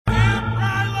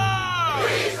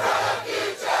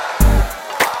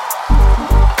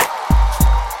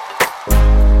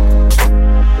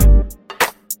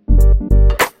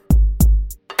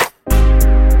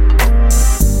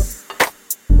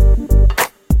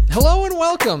Hello and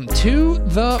welcome to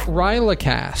the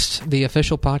RylaCast, the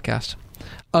official podcast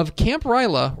of Camp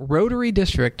Ryla, Rotary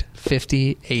District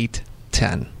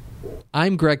 5810.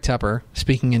 I'm Greg Tepper,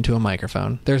 speaking into a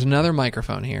microphone. There's another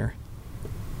microphone here.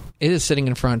 It is sitting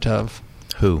in front of...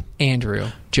 Who? Andrew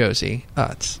Josie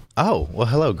Utz. Oh, well,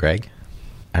 hello, Greg.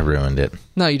 I ruined it.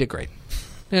 No, you did great.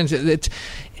 And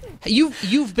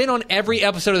you've been on every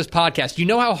episode of this podcast. You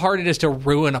know how hard it is to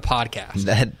ruin a podcast.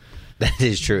 That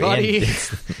is true. Buddy,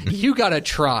 you got to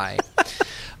try.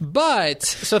 But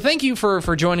so thank you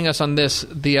for joining us on this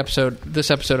episode of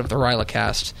the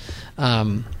RylaCast.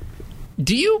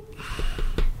 Do you?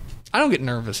 I don't get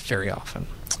nervous very often.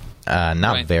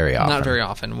 Not very often. Not very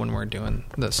often when we're doing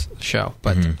this show.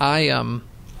 But I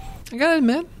gotta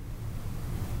admit,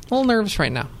 a little nervous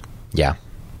right now. Yeah,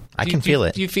 I can feel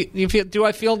it. Do you feel? Do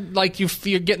I feel like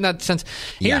you're getting that sense?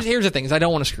 Here's the thing: is I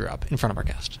don't want to screw up in front of our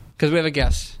guest because we have a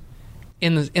guest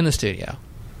in the studio,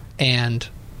 and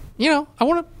I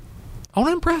want to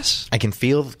impress. I can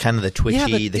feel kind of the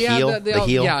twitchy, the heel.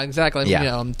 Yeah, exactly.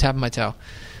 Yeah. I'm tapping my toe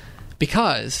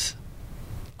because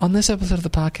on this episode of the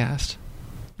podcast,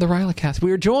 the RylaCast,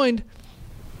 we are joined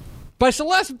by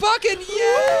Celeste Bucket. Yay!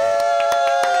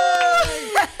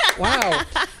 Wow.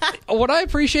 What I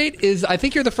appreciate is I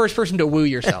think you're the first person to woo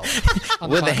yourself.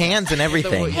 With the hands and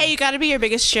everything. Hey, you got to be your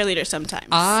biggest cheerleader sometimes.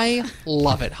 I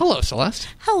love it. Hello, Celeste.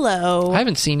 Hello. I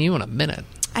haven't seen you in a minute.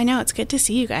 I know. It's good to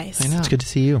see you guys. I know. It's good to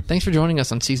see you. Thanks for joining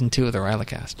us on season 2 of the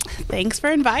RylaCast. Thanks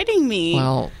for inviting me.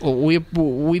 Well, we've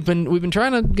been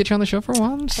trying to get you on the show for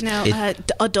once. I know.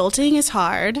 Adulting is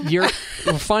hard.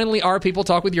 Finally, our people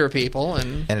talk with your people,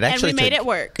 and it actually we made it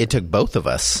work. It took both of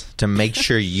us to make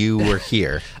sure you were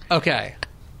here. Okay.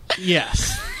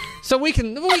 Yes. So we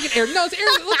can air. No, let's air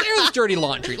this dirty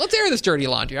laundry. Let's air this dirty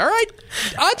laundry. All right,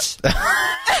 Utz.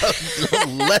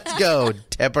 Let's go,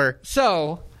 Tepper.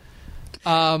 So,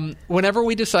 whenever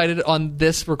we decided on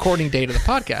this recording date of the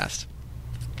podcast,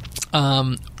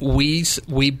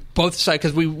 we both decided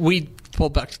because we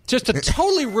pulled back just to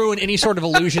totally ruin any sort of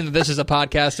illusion that this is a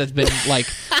podcast that's been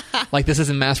like this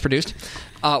isn't mass produced.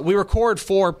 We record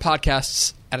 4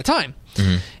 podcasts at a time,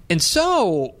 and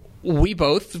so we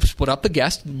both split up the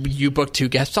guests. You book 2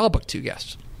 guests. I'll book 2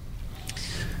 guests.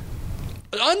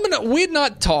 We had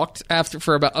not talked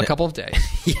for about a couple of days.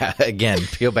 Yeah, again,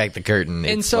 peel back the curtain.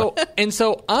 And so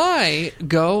I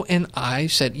go and I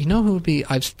said, you know who would be?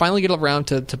 I finally get around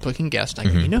to booking guests. I go,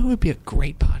 you know who would be a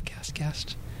great podcast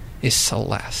guest? Is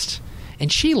Celeste,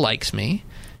 and she likes me.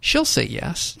 She'll say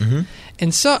yes.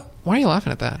 And so, why are you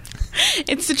laughing at that?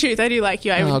 It's the truth. I do like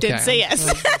you. I did say yes.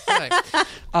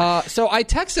 So I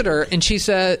texted her, and she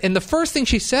said, and the first thing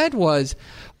she said was,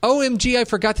 OMG, I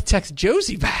forgot to text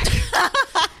Josie back.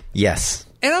 Yes.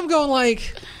 And I'm going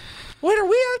like, what are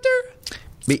we after?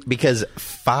 Because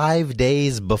 5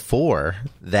 days before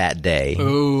that day,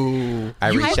 I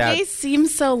reached out. 5 days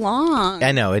seems so long.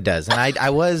 I know, it does. And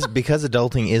I was, because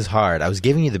adulting is hard, I was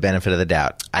giving you the benefit of the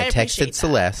doubt. I texted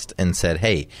Celeste and said,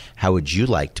 hey, how would you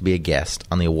like to be a guest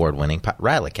on the award-winning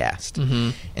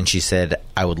RylaCast? And she said,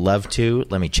 I would love to.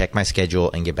 Let me check my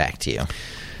schedule and get back to you.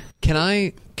 Can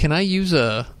I use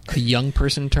a young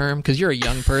person term? Because you're a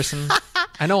young person.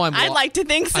 I know I'm. I'd like to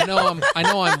think so. I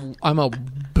know I'm a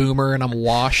boomer and I'm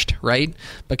washed, right?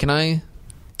 But can I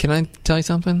tell you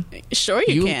something? Sure,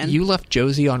 you can. You left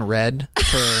Josie on red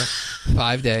for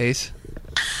 5 days.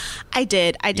 I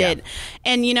did. Yeah.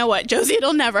 And you know what, Josie?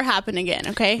 It'll never happen again.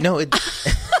 Okay? No,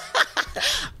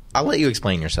 I'll let you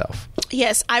explain yourself.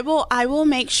 Yes, I will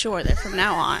make sure that from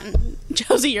now on,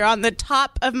 Josie, you're on the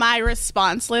top of my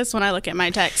response list when I look at my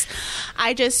texts.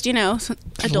 I just,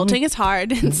 adulting is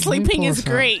hard and sleeping is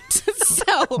great. So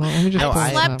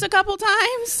I slept a couple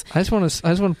times. I just want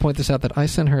to point this out that I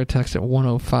sent her a text at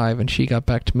 1:05 and she got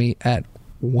back to me at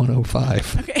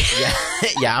 1:05. Okay.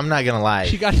 Yeah, I'm not gonna lie.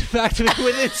 She got back to me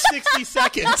within 60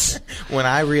 seconds. When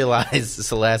I realized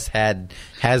Celeste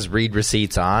has read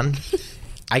receipts on,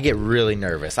 I get really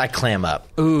nervous. I clam up.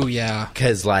 Ooh, yeah.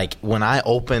 Because, when I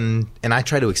open, and I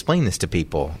try to explain this to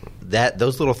people,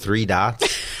 those little 3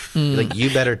 dots, you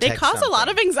better text They cause something. a lot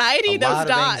of anxiety, those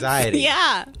dots. Anxiety.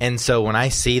 Yeah. And so when I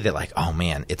see that, oh,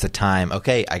 man, it's a time.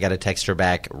 Okay, I got to text her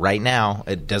back right now.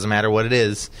 It doesn't matter what it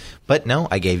is. But, no,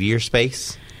 I gave you your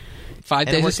space. 5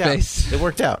 days of space. It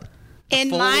worked out. In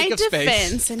my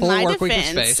defense,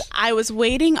 I was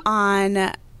waiting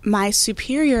on my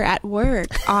superior at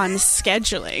work on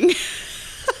scheduling.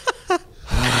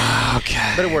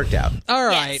 Okay. But it worked out. All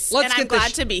right. Yes, let's I'm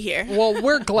glad to be here. Well,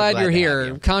 we're glad you're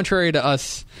here, contrary to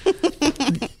us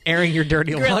airing your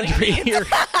dirty laundry here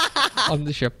on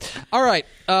the show. All right.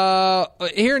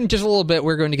 Here in just a little bit,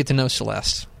 we're going to get to know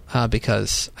Celeste.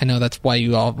 because I know that's why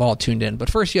you all tuned in. But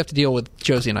first, you have to deal with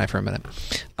Josie and I for a minute,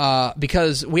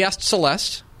 because we asked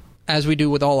Celeste, as we do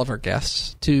with all of our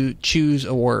guests, to choose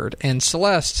a word. And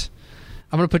Celeste,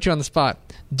 I'm going to put you on the spot.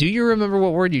 Do you remember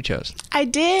what word you chose? I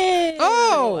did.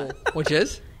 Oh! Which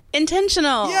is?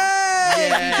 Intentional.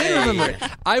 Yay! You did remember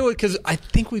it. I would, because I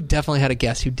think we've definitely had a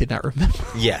guest who did not remember.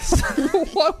 Yes.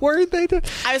 What word they did.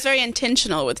 I was very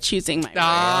intentional with choosing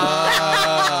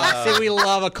my word. See, we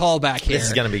love a callback here. This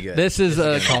is going to be good. This is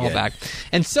a callback.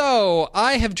 And so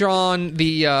I have drawn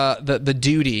the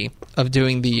duty of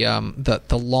doing the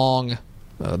long,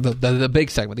 the big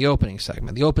segment, the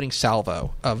opening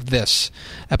salvo of this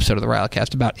episode of the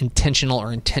Rylacast about intentional or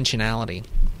intentionality.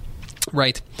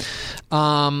 Right.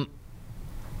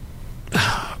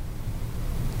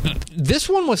 This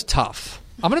one was tough.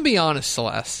 I'm going to be honest,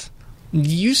 Celeste.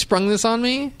 You sprung this on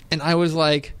me, and I was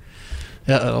like,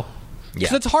 uh-oh. Yeah.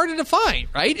 So it's hard to define,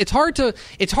 right? It's hard to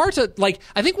like,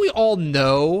 I think we all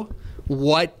know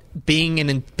what being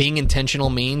intentional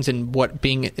means and what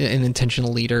being an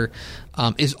intentional leader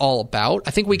is all about.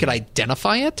 I think we could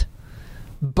identify it,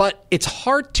 but it's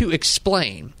hard to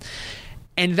explain.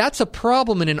 And that's a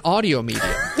problem in an audio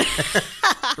medium,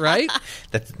 right?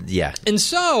 Yeah. And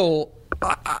so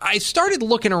I started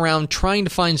looking around trying to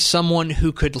find someone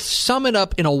who could sum it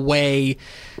up in a way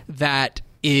that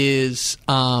is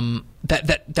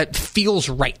that feels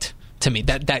right to me.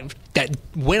 That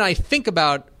when I think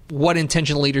about what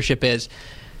intentional leadership is,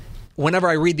 whenever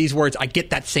I read these words, I get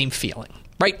that same feeling,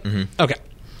 right? Mm-hmm. Okay.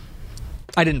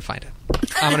 I didn't find it.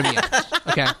 I'm going to be honest.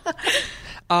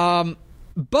 Okay.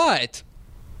 But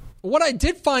what I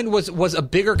did find was a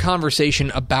bigger conversation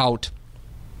about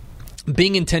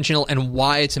being intentional and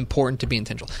why it's important to be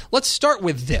intentional. Let's start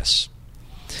with this.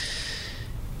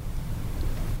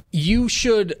 You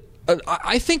should...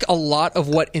 I think a lot of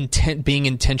what being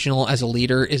intentional as a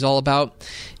leader is all about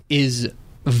is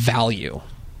value.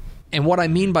 And what I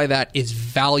mean by that is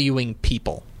valuing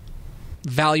people.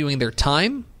 Valuing their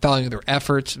time, valuing their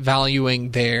efforts,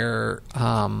 valuing their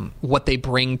what they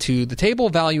bring to the table,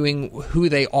 valuing who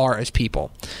they are as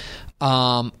people.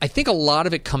 I think a lot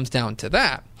of it comes down to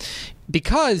that,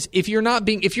 because if you're not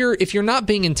being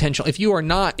intentional, if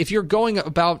you're going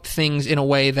about things in a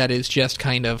way that is just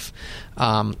kind of,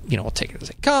 we'll take it as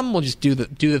they come. We'll just do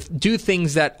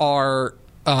things that are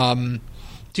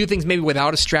do things maybe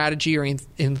without a strategy or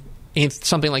in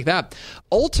something like that.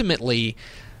 Ultimately,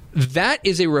 that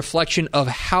is a reflection of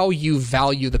how you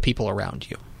value the people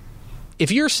around you. If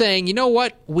you're saying, you know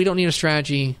what, we don't need a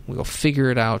strategy, we will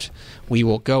figure it out, we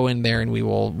will go in there and we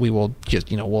will just,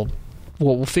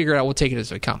 we'll figure it out, we'll take it as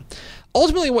they come.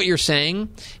 Ultimately, what you're saying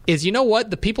is, you know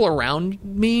what, the people around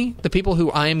me, the people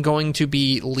who I am going to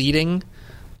be leading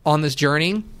on this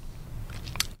journey,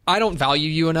 I don't value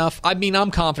you enough. I mean,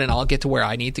 I'm confident I'll get to where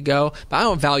I need to go, but I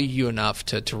don't value you enough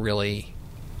to really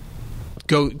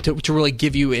go to really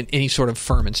give you any sort of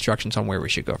firm instructions on where we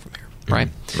should go from here, right?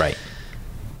 Mm-hmm. Right.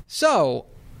 So,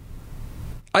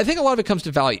 I think a lot of it comes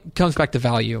back to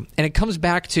value, and it comes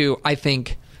back to, I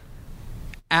think,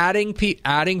 adding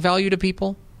value to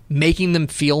people, making them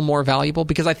feel more valuable.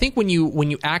 Because I think when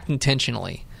you act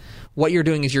intentionally, what you're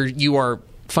doing is you are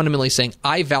fundamentally saying,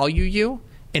 I value you,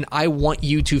 and I want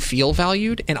you to feel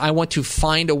valued, and I want to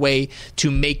find a way to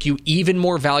make you even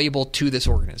more valuable to this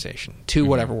organization, to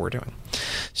whatever we're doing.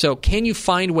 So can you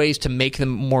find ways to make them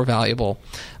more valuable?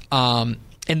 And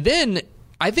then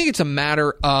I think it's a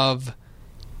matter of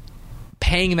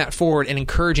paying that forward and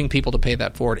encouraging people to pay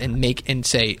that forward and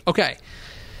say, okay,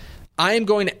 I am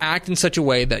going to act in such a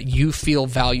way that you feel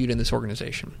valued in this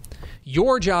organization.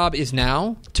 Your job is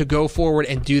now to go forward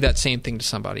and do that same thing to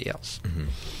somebody else. Mm-hmm.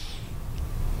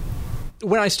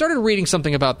 When I started reading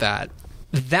something about that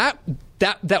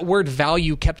word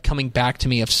value kept coming back to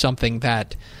me of something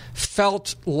that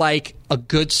felt like a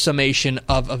good summation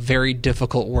of a very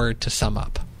difficult word to sum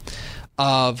up.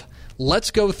 Of,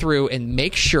 let's go through and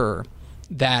make sure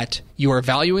that you are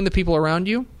valuing the people around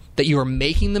you, that you are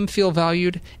making them feel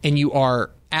valued, and you're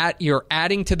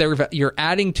adding to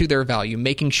their value,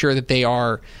 making sure that they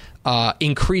are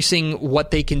increasing what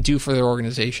they can do for their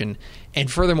organization, and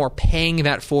furthermore, paying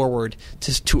that forward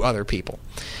to other people.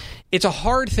 It's a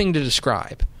hard thing to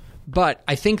describe, but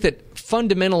I think that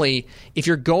fundamentally, if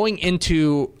you're going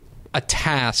into a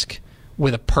task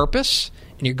with a purpose,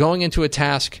 and you're going into a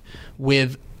task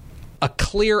with a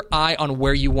clear eye on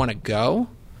where you want to go,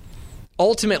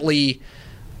 ultimately,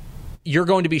 you're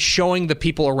going to be showing the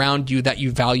people around you that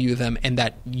you value them and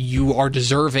that you are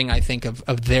deserving, I think,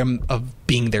 of them, of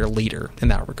being their leader in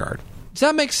that regard. Does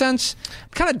that make sense? I'm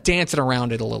kind of dancing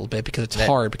around it a little bit because it's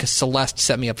hard, because Celeste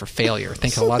set me up for failure.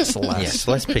 Thinking a lot of Celeste. Yeah,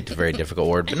 Celeste picked a very difficult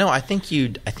word. But no, I think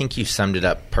you summed it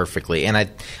up perfectly. And I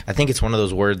think it's one of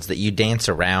those words that you dance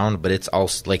around, but it's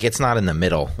also like it's not in the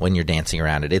middle when you're dancing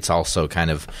around it. It's also kind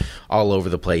of all over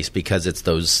the place because it's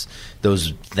those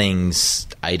things,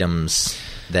 items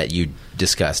that you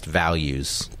discussed,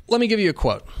 values. Let me give you a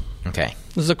quote. Okay.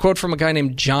 This is a quote from a guy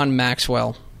named John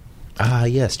Maxwell.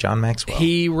 Yes, John Maxwell.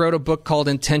 He wrote a book called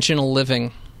Intentional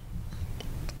Living.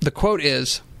 The quote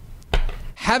is,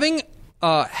 having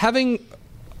that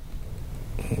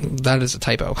is a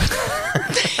typo.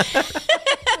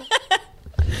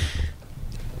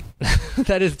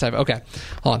 That is a typo. Okay,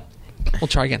 hold on. We'll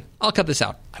try again. I'll cut this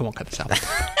out. I won't cut this out.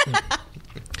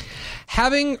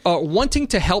 Wanting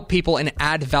to help people and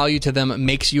add value to them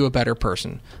makes you a better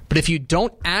person. But if you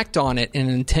don't act on it in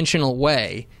an intentional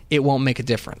way, it won't make a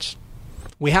difference.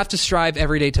 We have to strive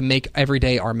every day to make every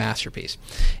day our masterpiece.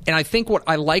 And I think what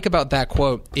I like about that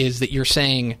quote is that you're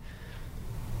saying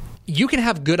you can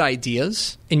have good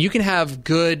ideas and you can have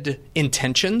good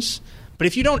intentions, but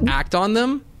if you don't act on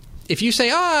them, if you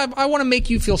say, I want to make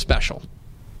you feel special,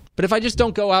 but if I just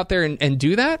don't go out there and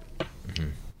do that,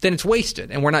 then it's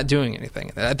wasted and we're not doing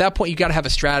anything. At that point, you got to have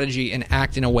a strategy and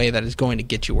act in a way that is going to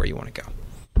get you where you want to go.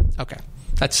 Okay.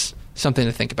 That's something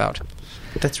to think about.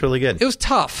 That's really good. It was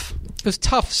tough. It was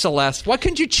tough, Celeste. Why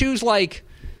couldn't you choose, like,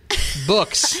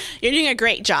 books? You're doing a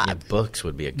great job. Yeah, books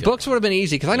would be a good Books one. would have been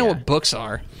easy because I know what books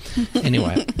are.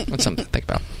 Anyway, that's something to think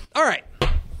about. All right.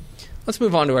 Let's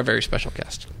move on to our very special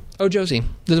guest. Oh, Josie,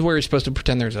 this is where you're supposed to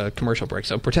pretend there's a commercial break.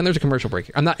 So pretend there's a commercial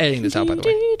break. I'm not editing this out, by the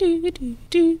way.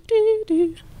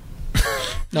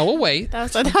 No, we'll wait.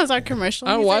 That was our commercial.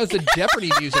 Oh, why is the Jeopardy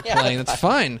music playing? That's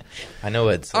fine. I know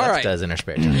what Celeste does in her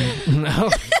spare time. No.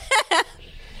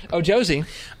 Oh, Josie.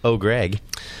 Oh, Greg.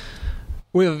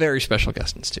 We have a very special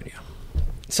guest in the studio.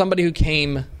 Somebody who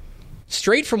came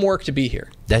straight from work to be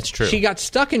here. That's true. She got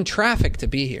stuck in traffic to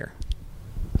be here.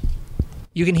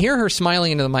 You can hear her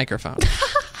smiling into the microphone.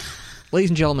 Ladies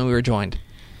and gentlemen, we were joined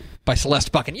by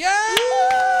Celeste Buchan. Yay!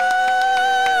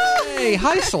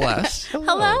 Hi, Celeste.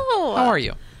 Hello. How are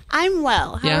you? I'm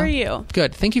well. How are you?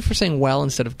 Good. Thank you for saying well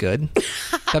instead of good.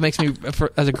 That makes me,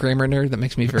 as a grammar nerd, that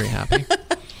makes me very happy.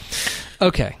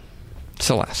 Okay,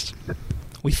 Celeste,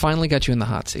 we finally got you in the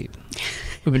hot seat.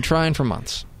 We've been trying for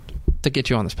months to get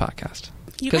you on this podcast.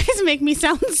 You guys make me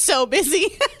sound so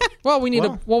busy. Well,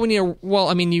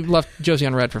 I mean, you left Josie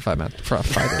on red for 5 minutes. For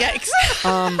 5 days.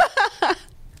 Yikes.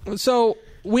 So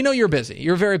we know you're busy.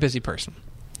 You're a very busy person.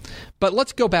 But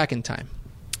let's go back in time.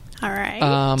 All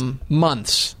right.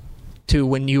 Months to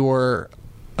when you were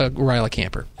a Ryla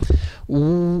camper.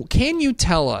 Can you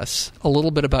tell us a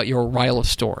little bit about your Ryla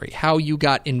story? How you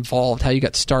got involved, how you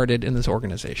got started in this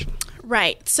organization?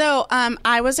 Right. So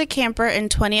I was a camper in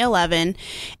 2011,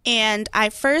 and I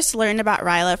first learned about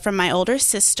Ryla from my older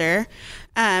sister.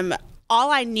 All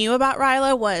I knew about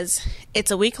Ryla was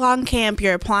it's a week-long camp,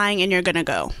 you're applying, and you're going to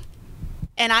go.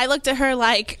 And I looked at her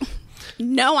like,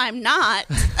 no, I'm not.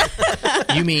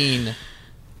 You mean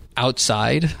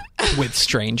outside with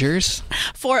strangers?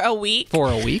 For a week? For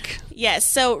a week?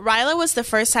 Yes. So Ryla was the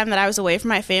first time that I was away from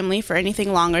my family for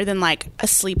anything longer than like a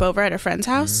sleepover at a friend's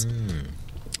house.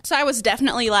 So I was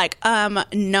definitely like,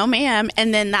 no, ma'am.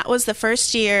 And then that was the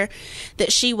first year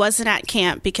that she wasn't at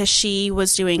camp because she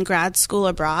was doing grad school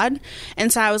abroad.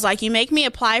 And so I was like, you make me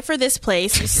apply for this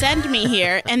place, you send me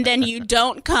here, and then you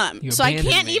don't come. So I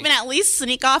can't even at least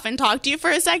sneak off and talk to you for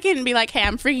a second and be like, hey,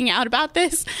 I'm freaking out about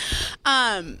this.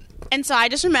 And so I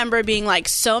just remember being like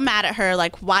so mad at her,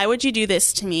 like, why would you do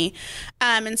this to me?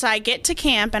 And so I get to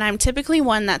camp, and I'm typically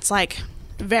one that's like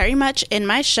very much in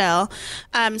my shell.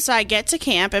 So I get to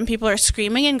camp, and people are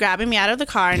screaming and grabbing me out of the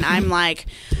car, and I'm like,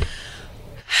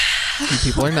 you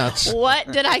people are nuts.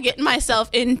 What did I get myself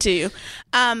into?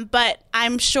 But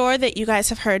I'm sure that you guys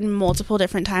have heard multiple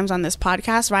different times on this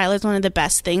podcast, Ryla is one of the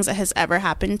best things that has ever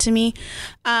happened to me.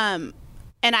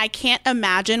 And I can't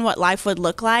imagine what life would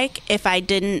look like if I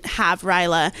didn't have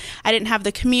Ryla. I didn't have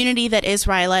the community that is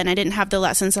Ryla, and I didn't have the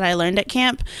lessons that I learned at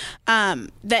camp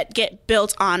that get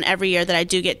built on every year that I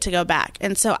do get to go back.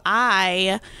 And so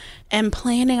I am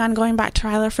planning on going back to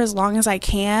Ryla for as long as I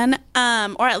can,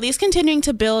 or at least continuing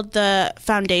to build the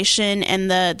foundation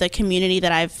and the community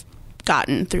that I've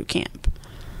gotten through camp.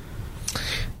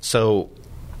 So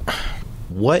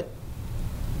what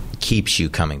keeps you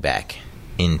coming back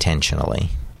intentionally?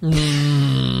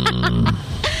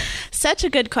 Such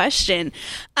a good question.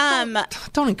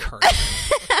 Don't encourage.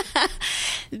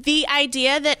 The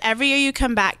idea that every year you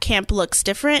come back, camp looks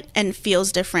different and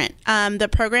feels different. The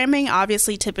programming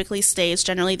obviously typically stays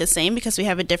generally the same because we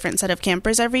have a different set of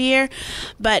campers every year.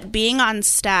 But being on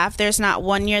staff, there's not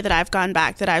one year that I've gone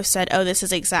back that I've said, oh, this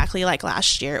is exactly like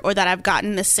last year, or that I've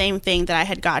gotten the same thing that I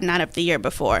had gotten out of the year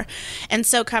before. And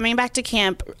so coming back to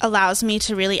camp allows me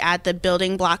to really add the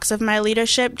building blocks of my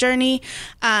leadership journey,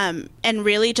 and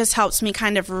really just helps me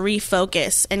kind of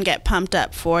refocus and get pumped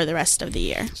up for the rest of the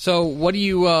year. So what do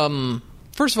you,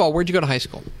 first of all, where'd you go to high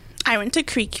school? I went to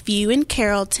Creekview in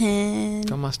Carrollton.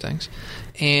 Go Mustangs.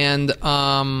 And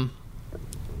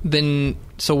then,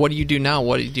 so what do you do now?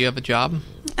 Do you have a job?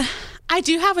 I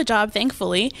do have a job,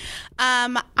 thankfully.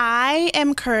 I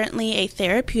am currently a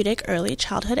therapeutic early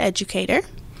childhood educator.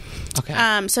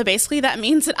 Okay. So basically that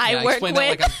means that I work with...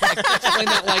 explain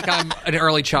that like I'm an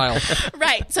early child.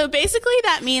 Right. So basically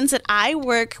that means that I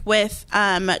work with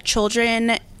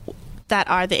children that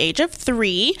are the age of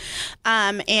 3,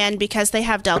 and because they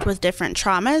have dealt with different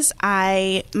traumas,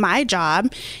 my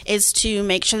job is to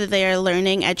make sure that they are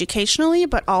learning educationally,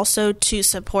 but also to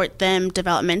support them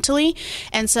developmentally.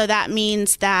 And so that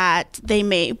means that they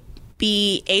may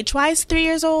be age-wise 3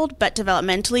 years old, but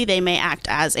developmentally they may act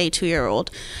as a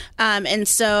 2-year-old. And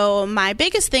so my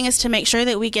biggest thing is to make sure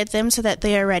that we get them so that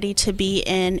they are ready to be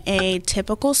in a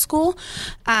typical school.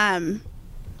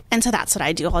 And so that's what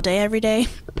I do all day, every day.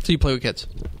 So you play with kids?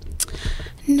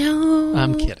 No.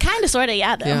 I'm kidding. Kind of, sort of,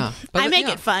 yeah, though. Yeah. I make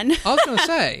it fun. I was going to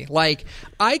say, like,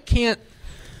 I can't...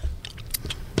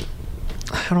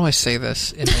 How do I say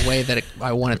this in a way that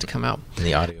I want it to come out? In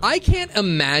the audio. I can't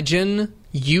imagine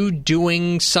you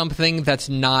doing something that's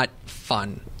not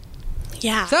fun.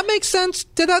 Yeah. Does that make sense?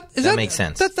 That makes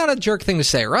sense. That's not a jerk thing to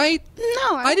say, right?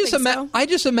 No, I don't think so. I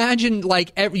just imagine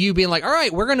like you being like, all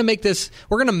right, we're going to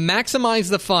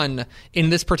maximize the fun in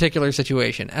this particular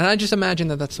situation. And I just imagine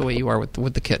that that's the way you are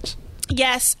with the kids.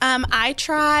 Yes, I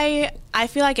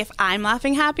feel like if I'm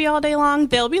laughing happy all day long,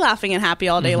 they'll be laughing and happy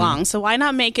all day long. So why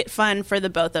not make it fun for the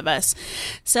both of us?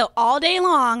 So all day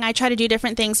long, I try to do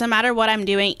different things no matter what I'm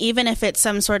doing, even if it's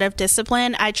some sort of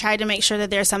discipline. I try to make sure that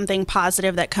there's something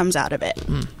positive that comes out of it.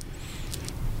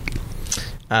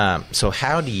 So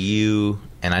how do you,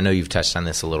 and I know you've touched on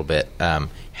this a little bit,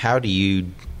 how do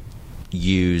you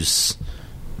use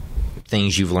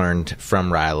things you've learned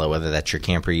from Ryla, whether that's your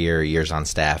camper year or years on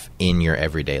staff, in your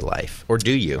everyday life? Or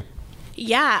do you?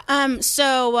 Yeah.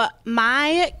 So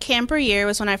my camper year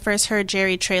was when I first heard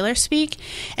Jerry Traylor speak,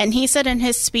 and he said in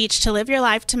his speech to live your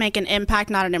life to make an impact,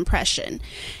 not an impression.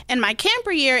 And my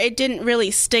camper year, it didn't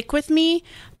really stick with me,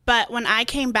 but when I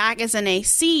came back as an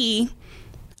AC,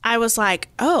 I was like,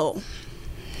 oh,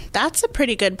 that's a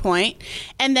pretty good point.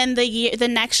 And then the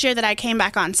next year that I came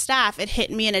back on staff, it hit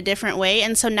me in a different way.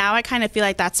 And so now I kind of feel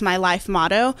like that's my life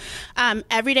motto.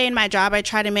 Every day in my job, I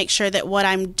try to make sure that what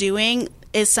I'm doing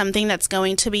is something that's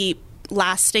going to be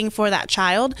lasting for that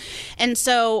child. And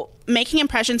so making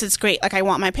impressions is great. Like, I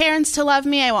want my parents to love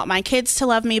me, I want my kids to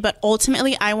love me, but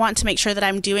ultimately I want to make sure that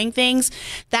I'm doing things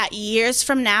that years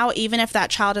from now, even if that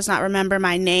child does not remember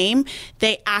my name,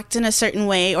 they act in a certain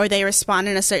way or they respond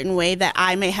in a certain way that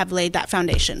I may have laid that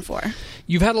foundation for.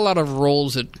 You've had a lot of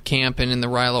roles at camp and in the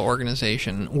Ryla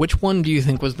organization. Which one do you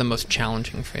think was the most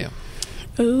challenging for you?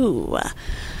 Ooh.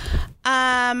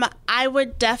 I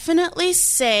would definitely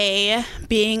say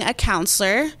being a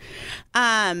counselor.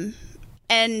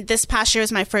 And this past year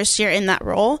was my first year in that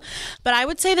role. But I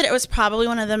would say that it was probably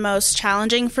one of the most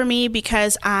challenging for me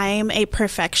because I'm a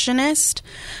perfectionist.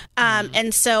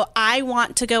 And so I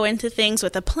want to go into things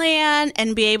with a plan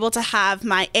and be able to have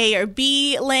my A or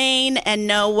B lane and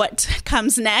know what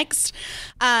comes next.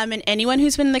 And anyone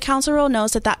who's been in the counsel role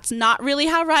knows that that's not really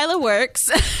how Ryla works.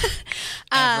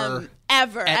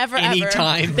 Ever, any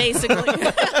time. Basically.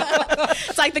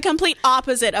 It's like the complete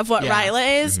opposite of what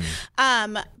Ryla is.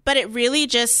 But it really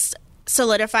just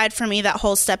solidified for me that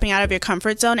whole stepping out of your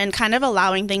comfort zone and kind of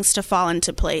allowing things to fall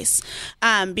into place.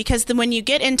 Because when you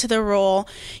get into the role,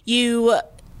 your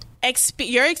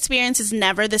experience is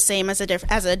never the same as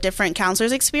a different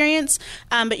counselor's experience,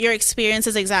 but your experience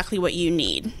is exactly what you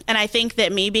need. And I think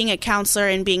that me being a counselor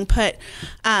and being put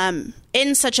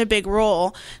in such a big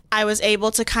role, I was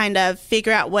able to kind of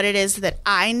figure out what it is that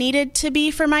I needed to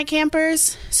be for my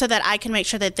campers so that I can make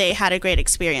sure that they had a great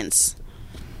experience.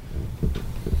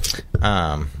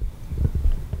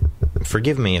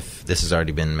 Forgive me if this has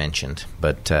already been mentioned,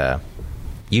 but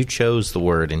you chose the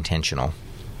word intentional.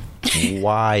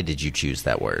 Why did you choose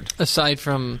that word? Aside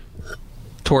from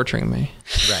torturing me.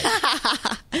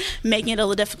 Right. Making it a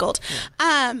little difficult.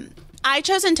 I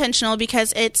chose intentional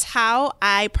because it's how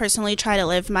I personally try to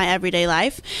live my everyday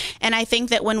life. And I think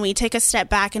that when we take a step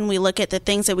back and we look at the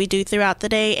things that we do throughout the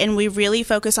day and we really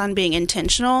focus on being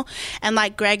intentional, and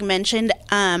like Greg mentioned,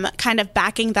 kind of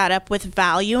backing that up with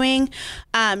valuing,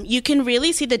 you can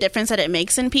really see the difference that it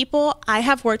makes in people. I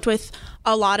have worked with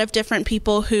a lot of different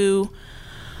people who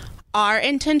are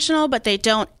intentional, but they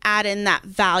don't add in that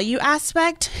value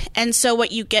aspect. And so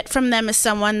what you get from them is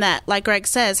someone that, like Greg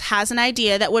says, has an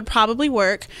idea that would probably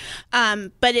work,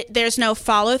 but there's no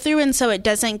follow through, and so it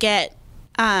doesn't get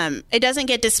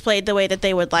displayed the way that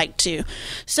they would like to.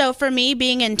 So for me,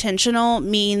 being intentional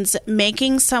means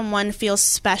making someone feel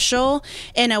special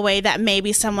in a way that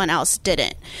maybe someone else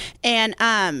didn't. And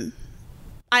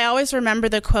I always remember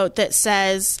the quote that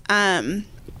says,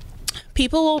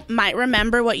 people might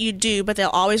remember what you do, but they'll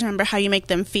always remember how you make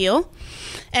them feel.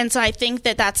 And so I think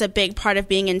that that's a big part of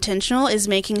being intentional, is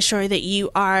making sure that you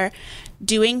are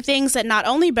doing things that not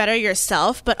only better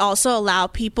yourself, but also allow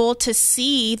people to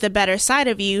see the better side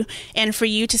of you and for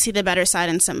you to see the better side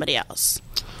in somebody else.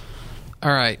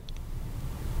 All right.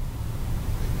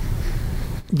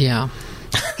 Yeah.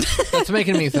 That's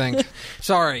making me think.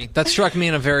 Sorry. That struck me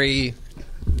in a very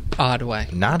odd way.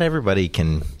 Not everybody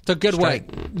can. It's a good way.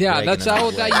 Yeah, that's how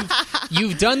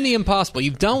you've done the impossible.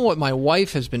 You've done what my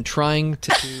wife has been trying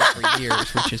to do for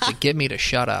years, which is to get me to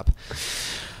shut up.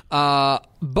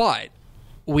 But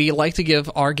we like to give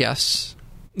our guests.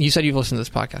 You said you've listened to this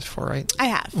podcast before, right? I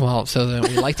have. Well, so then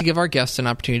we like to give our guests an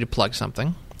opportunity to plug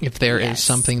something. If there is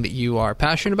something that you are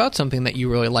passionate about, something that you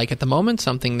really like at the moment,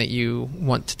 something that you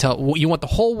want to tell, you want the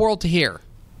whole world to hear.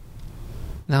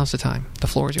 Now's the time. The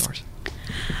floor is yours.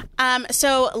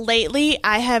 So lately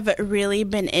I have really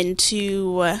been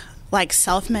into like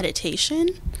self-meditation.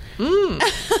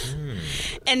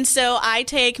 And so I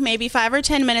take maybe 5 or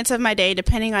 10 minutes of my day,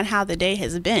 depending on how the day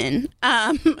has been.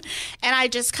 And I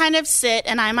just kind of sit,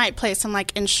 and I might play some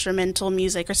like instrumental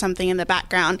music or something in the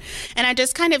background. And I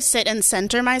just kind of sit and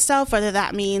center myself, whether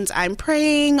that means I'm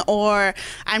praying or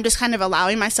I'm just kind of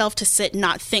allowing myself to sit and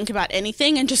not think about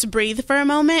anything and just breathe for a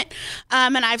moment.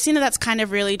 And I've seen that that's kind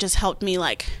of really just helped me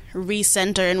like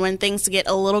recenter. And when things get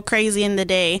a little crazy in the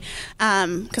day,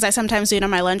 because I sometimes do it on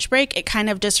my lunch break, it kind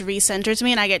of just recenters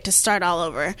me and I get to start all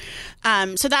over.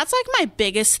 So that's like my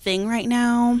biggest thing right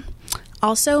now.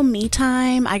 Also, me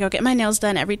time. I go get my nails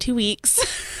done every 2 weeks.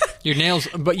 Your nails,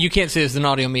 but you can't see this as an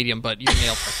audio medium, but your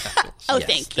nails are fabulous. Oh, yes,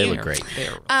 thank you. They look great.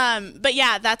 But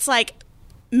yeah, that's like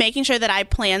making sure that I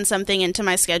plan something into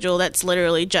my schedule that's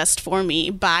literally just for me,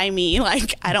 by me.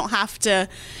 Like, I don't have to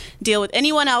deal with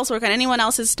anyone else, work on anyone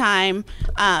else's time.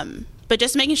 But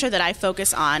just making sure that I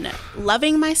focus on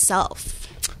loving myself.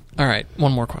 All right,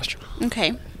 one more question.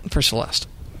 Okay. For Celeste.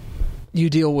 You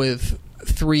deal with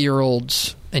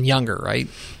 3-year-olds and younger, right?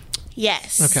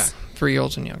 Yes. Okay,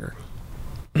 3-year-olds and younger.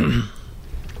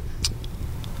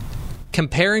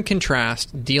 Compare and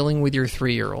contrast dealing with your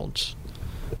 3-year-olds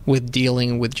with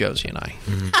dealing with Josie and I.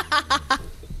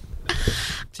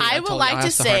 See, I would like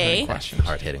to say...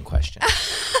 Hard-hitting question.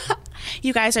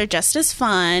 You guys are just as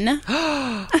fun.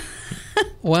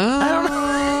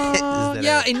 Well,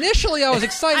 yeah, initially I was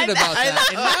excited about that,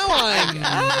 and now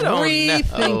I'm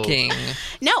rethinking.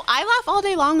 No, I laugh all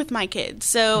day long with my kids.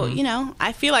 So, you know,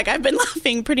 I feel like I've been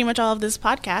laughing pretty much all of this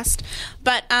podcast.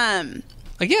 But,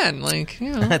 again, like,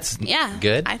 you know. That's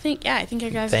good. I think you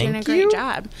guys are doing a great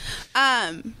job.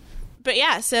 But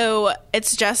yeah, so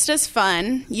it's just as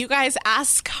fun. You guys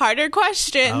ask harder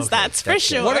questions, that's for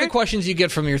sure. What are the questions you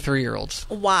get from your 3-year-olds?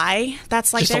 Why?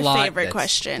 That's like just their favorite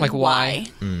question. Like why?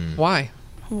 Why?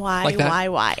 Why? Like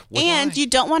that? Why? And you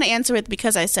don't want to answer with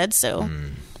because I said so.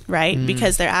 Right?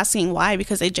 Because they're asking why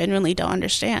because they genuinely don't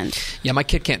understand. Yeah, my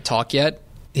kid can't talk yet.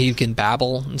 He can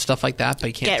babble and stuff like that, but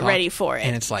he can't Get talk. ready for it.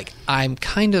 And it's like, I'm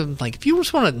kind of like, if you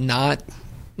just want to not...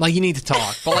 Like, you need to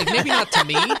talk, but, like, maybe not to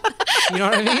me. You know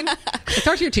what I mean? Like,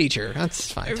 talk to your teacher.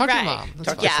 That's fine. Talk to your mom.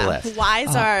 That's fine. to Celeste.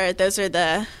 Whys those are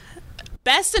the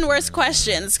best and worst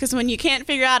questions, because when you can't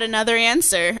figure out another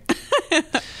answer.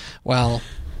 Well,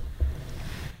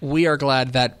 we are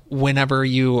glad that whenever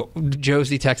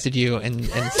Josie texted you and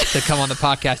to come on the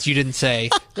podcast, you didn't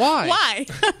say, why? Why?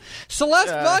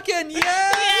 Celeste Buchan, yay!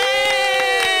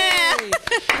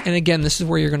 And again, this is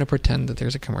where you're going to pretend that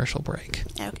there's a commercial break.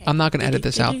 Okay. I'm not going to edit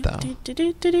this out, though.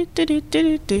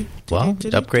 Well,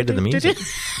 upgrade to the music.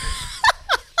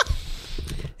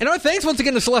 And thanks once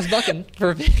again to Celeste Buchan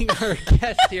for being our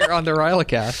guest here on the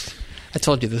Rylacast. I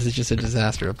told you this is just a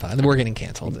disaster. We're getting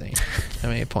canceled at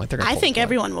any point. They're I think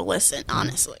everyone will listen,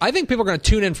 honestly. I think people are going to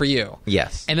tune in for you.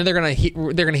 Yes. And then they're going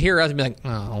to hear us and be like,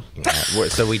 oh. Yeah,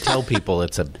 so we tell people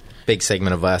it's a big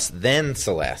segment of us, then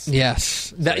Celeste.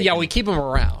 Yes. We keep them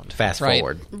around. Fast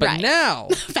forward. But now,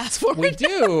 fast forward. We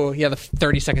do. Yeah, the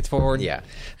 30 seconds forward. Yeah.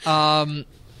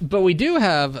 But we do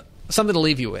have something to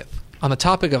leave you with on the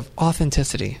topic of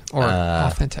authenticity or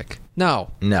authentic.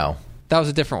 No. That was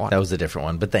a different one. That was a different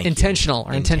one, but thank Intentional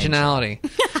you. or intentionality.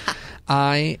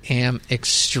 I am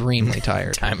extremely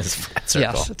tired. Time is a flat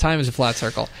circle. Yes, time is a flat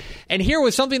circle. And here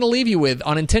was something to leave you with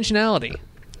on intentionality.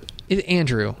 It's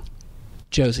Andrew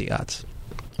Josie Utz.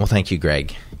 Well, thank you,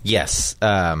 Greg. Yes,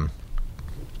 I'm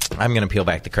going to peel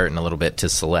back the curtain a little bit to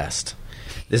Celeste.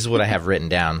 This is what I have written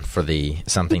down for the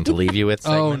something to leave you with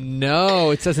segment. Oh,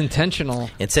 no. It says intentional.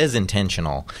 It says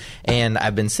intentional. And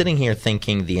I've been sitting here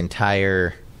thinking the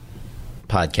entire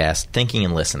podcast, thinking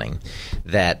and listening,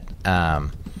 that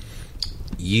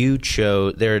you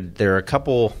chose... There are a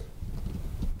couple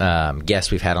guests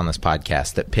we've had on this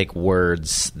podcast that pick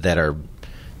words that are...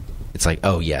 It's like,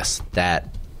 oh, yes, that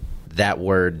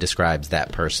word describes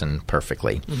that person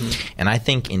perfectly. Mm-hmm. And I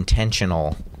think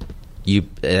intentional...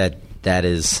 That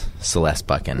is Celeste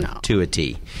Buchan to a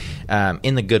T,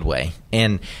 in the good way.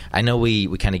 And I know we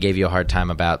kind of gave you a hard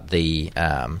time about the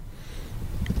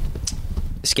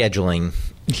scheduling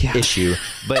issue,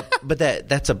 but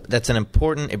that's an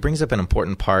important. It brings up an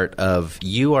important part of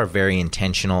you are very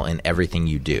intentional in everything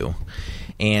you do,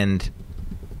 and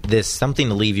this something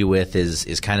to leave you with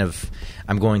is kind of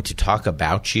I'm going to talk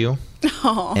about you.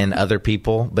 And other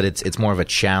people, but it's more of a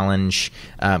challenge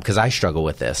because I struggle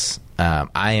with this.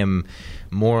 I am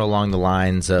more along the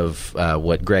lines of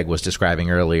what Greg was describing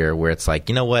earlier, where it's like,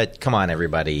 you know what? Come on,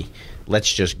 everybody.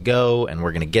 Let's just go, and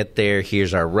we're going to get there.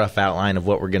 Here's our rough outline of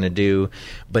what we're going to do.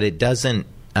 But it doesn't,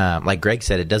 like Greg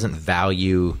said, it doesn't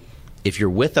value. If you're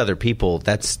with other people,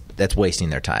 that's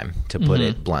wasting their time, to put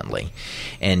it bluntly.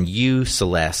 And you,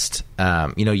 Celeste,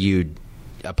 you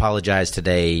apologize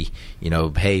today,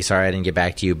 hey, sorry I didn't get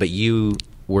back to you, but you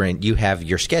have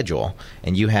your schedule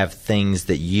and you have things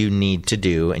that you need to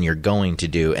do and you're going to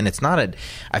do, and it's not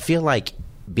I feel like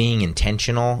being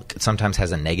intentional sometimes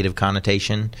has a negative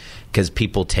connotation because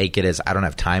people take it as I don't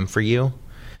have time for you,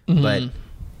 but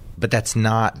that's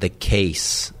not the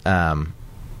case. In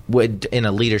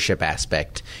a leadership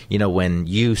aspect, when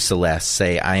you, Celeste,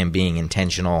 say I am being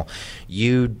intentional,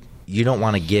 you don't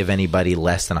want to give anybody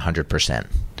less than 100%.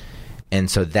 And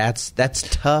so that's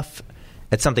tough.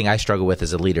 That's something I struggle with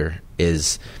as a leader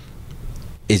is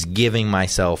giving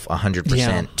myself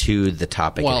 100% to the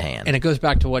topic at hand. And it goes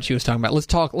back to what she was talking about.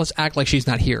 Let's act like she's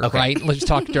not here, right? Let's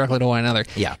talk directly to one another.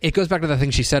 Yeah. It goes back to the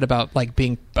thing she said about like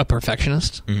being a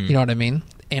perfectionist. Mm-hmm. You know what I mean?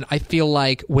 And I feel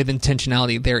like with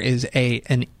intentionality, there is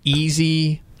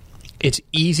it's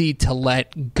easy to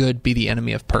let good be the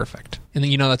enemy of perfect. And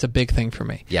then, that's a big thing for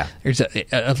me. Yeah.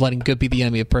 Of letting good be the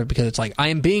enemy of perfect, because it's like, I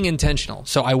am being intentional,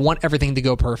 so I want everything to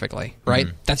go perfectly, right?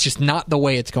 Mm-hmm. That's just not the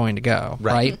way it's going to go,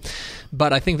 right?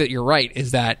 But I think that you're right,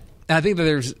 I think that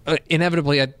there's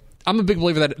inevitably, I'm a big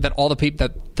believer that all the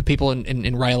people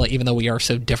in Ryla, even though we are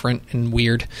so different and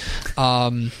weird,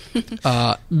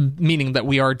 meaning that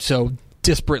we are so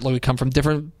disparate, like we come from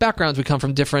different backgrounds, we come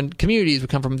from different communities, we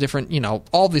come from different,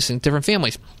 all these things, different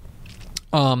families.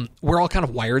 We're all kind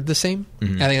of wired the same.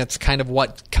 Mm-hmm. I think that's kind of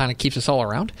what kind of keeps us all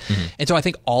around. Mm-hmm. And so I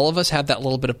think all of us have that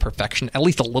little bit of perfection, at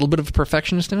least a little bit of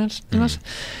perfectionist in us.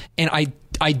 And I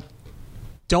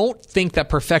don't think that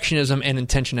perfectionism and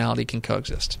intentionality can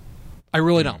coexist. I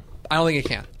really don't. I don't think it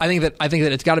can. I think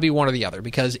that it's got to be one or the other,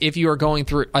 because if you are going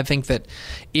through, I think that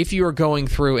if you are going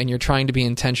through and you're trying to be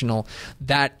intentional,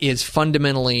 that is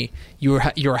fundamentally you're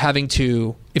having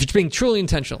to, if you're being truly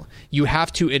intentional, you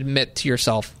have to admit to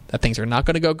yourself that things are not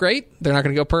going to go great, they're not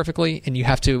going to go perfectly, and you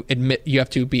have to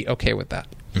be okay with that.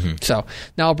 Mm-hmm. So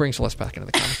now I'll bring Celeste back into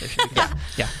the conversation.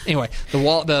 Yeah. Anyway,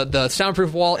 the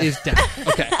soundproof wall is down.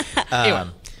 Okay. Anyway.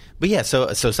 But yeah,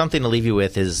 so something to leave you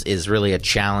with is really a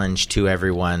challenge to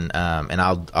everyone, and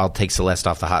I'll take Celeste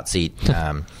off the hot seat.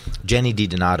 Jenny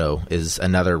DiDonato is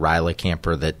another Ryla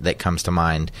camper that comes to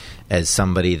mind as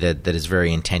somebody that is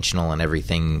very intentional in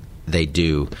everything they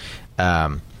do,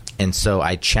 and so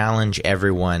I challenge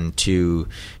everyone to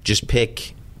just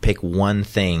pick one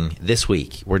thing this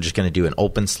week. We're just going to do an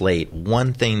open slate,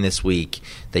 one thing this week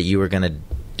that you are going to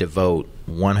devote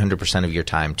 100% of your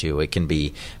time to. It can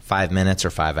be 5 minutes or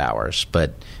 5 hours,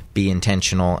 but be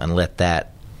intentional and let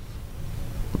that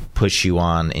push you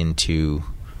on into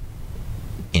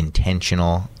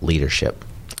intentional leadership.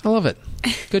 I love it.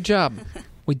 Good job.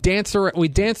 We danced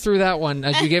through that one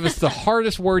as you gave us the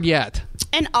hardest word yet.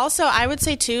 And also, I would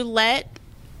say too, let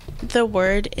the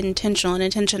word intentional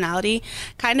and intentionality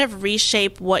kind of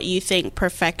reshape what you think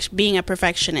being a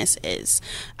perfectionist is.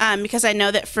 Because I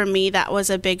know that for me, that was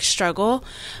a big struggle.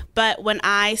 But when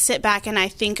I sit back and I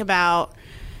think about,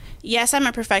 yes, I'm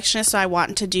a perfectionist, so I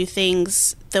want to do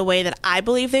things the way that I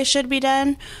believe they should be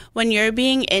done. When you're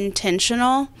being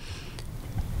intentional,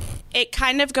 it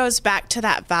kind of goes back to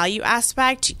that value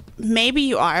aspect. Maybe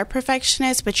you are a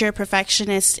perfectionist, but you're a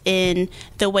perfectionist in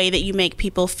the way that you make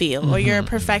people feel, or you're a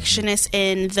perfectionist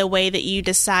in the way that you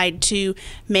decide to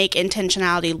make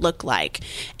intentionality look like.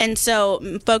 And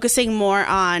so focusing more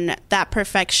on that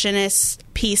perfectionist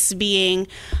piece being,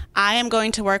 I am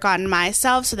going to work on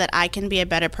myself so that I can be a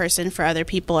better person for other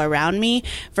people around me,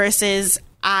 versus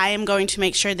I am going to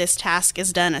make sure this task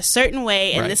is done a certain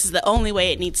way, and this is the only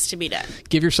way it needs to be done.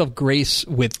 Give yourself grace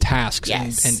with tasks,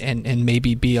 yes. and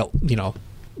maybe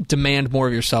demand more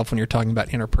of yourself when you're talking about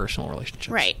interpersonal relationships.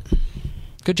 Right.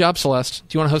 Good job, Celeste.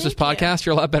 Do you want to host this podcast?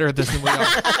 You're a lot better at this than we are.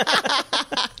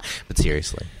 But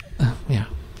seriously. Yeah.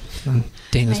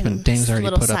 Dane's already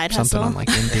put up something on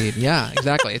Indeed. Yeah,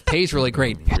 exactly. It pays really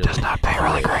great. It does not pay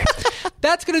really great.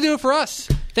 That's going to do it for us.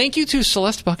 Thank you to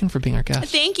Celeste Buchan for being our guest.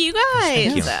 Thank you,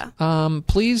 guys. Thank you.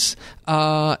 Please,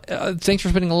 thanks for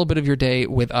spending a little bit of your day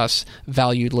with us,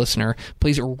 valued listener.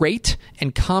 Please rate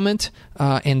and comment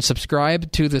and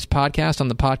subscribe to this podcast on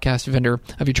the podcast vendor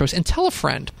of your choice, and tell a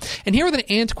friend. And here with an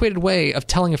antiquated way of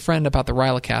telling a friend about the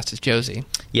Rylacast is Josie.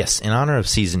 Yes, in honor of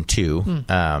Season 2,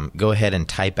 go ahead and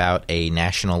type out a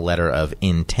national letter of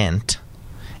intent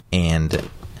and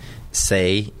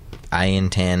say, I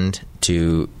intend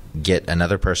to get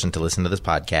another person to listen to this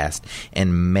podcast,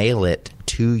 and mail it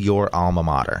to your alma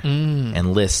mater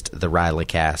and list the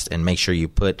Rylacast, and make sure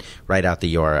you write out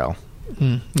the URL.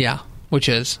 Yeah, which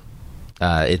is?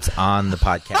 It's on the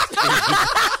podcast.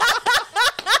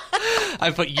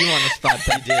 I put you on the spot.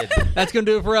 You did. That's going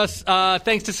to do it for us.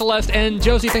 Thanks to Celeste and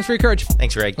Josie. Thanks for your courage.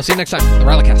 Thanks, Greg. We'll see you next time on the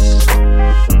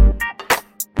Rylacast.